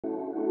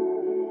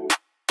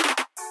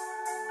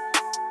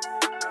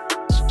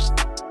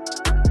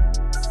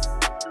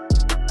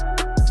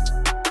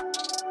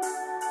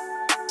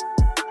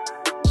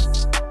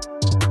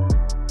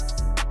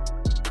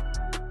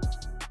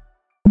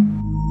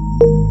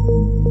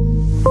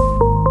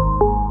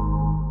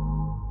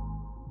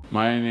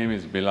My name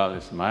is Bilal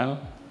Ismail.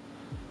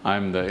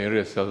 I'm the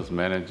Area Sales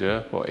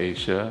Manager for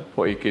Asia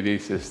for EKD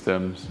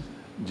SYSTEMS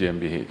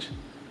GmbH.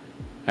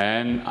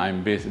 And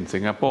I'm based in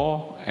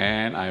Singapore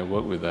and I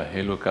work with the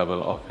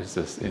HELUKABEL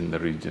offices in the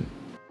region.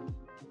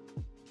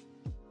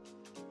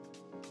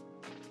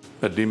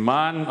 The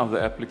demand of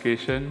the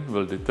application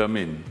will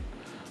determine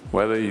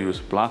whether you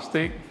use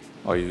plastic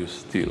or you use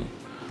steel.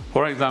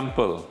 For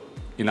example,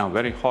 in a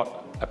very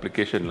hot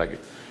application like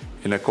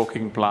in a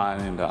coking plant,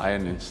 in the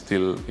iron and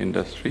steel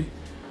industry,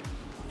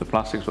 the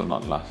plastics will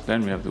not last.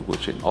 Then we have to go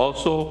change.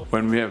 Also,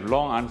 when we have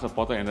long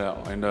unsupported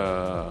in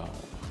the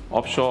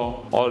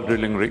offshore oil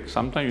drilling rigs,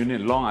 sometimes you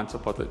need long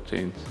unsupported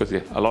chains because you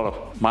have a lot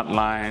of mud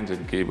lines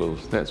and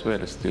cables. That's where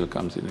the steel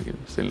comes in again,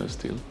 stainless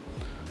steel.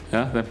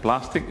 Yeah, then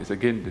plastic is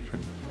again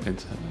different.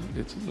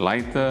 It's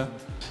lighter,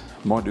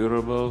 more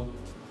durable.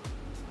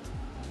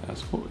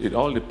 So it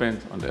all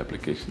depends on the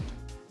application.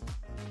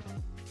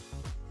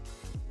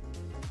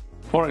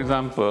 For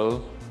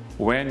example,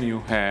 when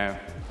you have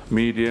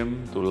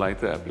medium to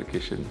lighter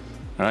applications,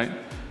 right?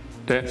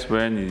 That's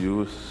when you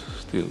use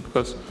steel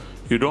because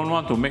you don't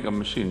want to make a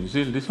machine. You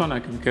see, this one I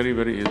can carry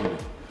very easily.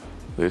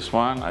 This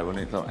one I will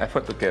need some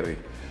effort to carry.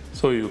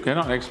 So you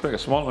cannot expect a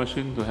small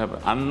machine to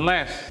have,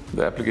 unless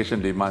the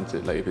application demands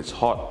it. Like if it's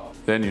hot,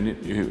 then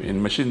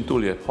in machine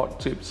tool you have hot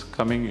chips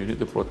coming, you need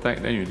to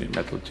protect, then you need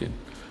metal chain.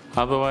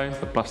 Otherwise,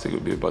 the plastic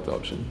would be a better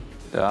option.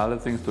 There are other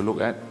things to look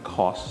at,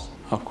 cost.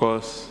 Of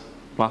course,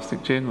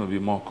 plastic chain will be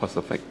more cost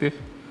effective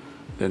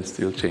than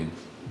steel chain,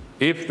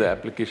 if the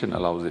application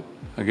allows it.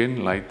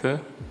 Again,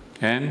 lighter,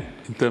 and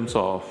in terms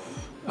of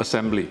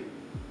assembly,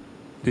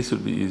 this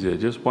would be easier.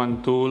 Just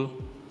one tool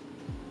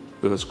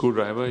with a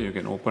screwdriver, you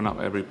can open up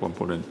every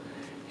component.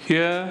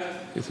 Here,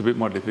 it's a bit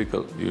more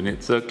difficult. You need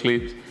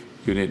circlips,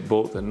 you need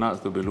bolts and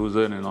nuts to be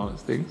loosened and all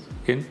these things.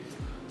 Okay?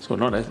 So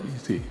not as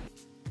easy.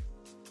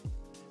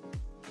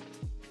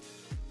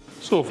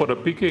 So for the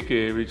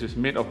PKK, which is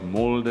made of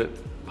molded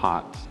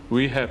parts,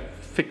 we have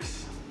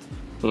fixed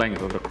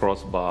length of the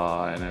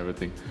crossbar and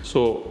everything.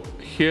 So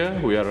here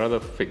we are rather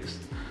fixed.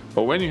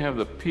 But when you have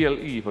the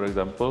PLE, for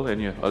example,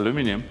 and you have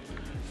aluminum,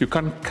 you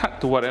can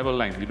cut to whatever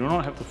length. You do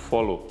not have to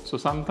follow. So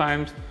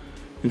sometimes,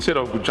 instead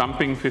of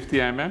jumping 50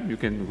 mm, you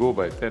can go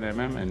by 10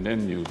 mm and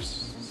then you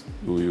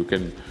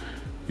can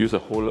use a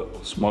whole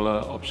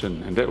smaller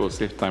option, and that will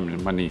save time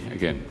and money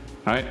again,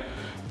 right?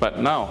 But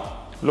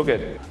now, look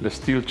at the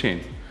steel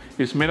chain.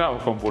 It's made out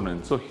of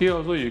components. So here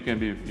also you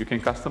can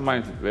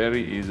customize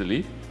very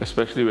easily,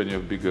 especially when you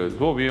have bigger.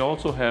 So we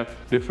also have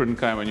different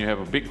kind when you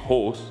have a big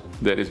hose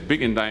that is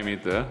big in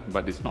diameter,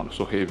 but it's not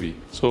so heavy.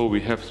 So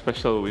we have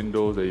special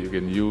windows that you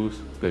can use,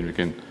 then you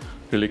can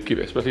really keep,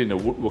 especially in the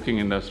woodworking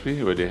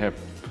industry where they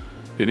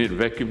need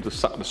vacuum to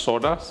suck the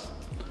sawdust.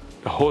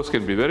 The hose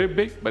can be very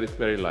big, but it's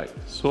very light.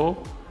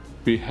 So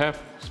we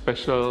have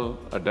special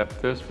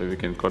adapters where we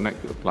can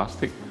connect to the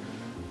plastic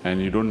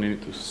and you don't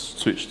need to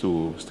switch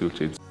to steel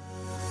chains.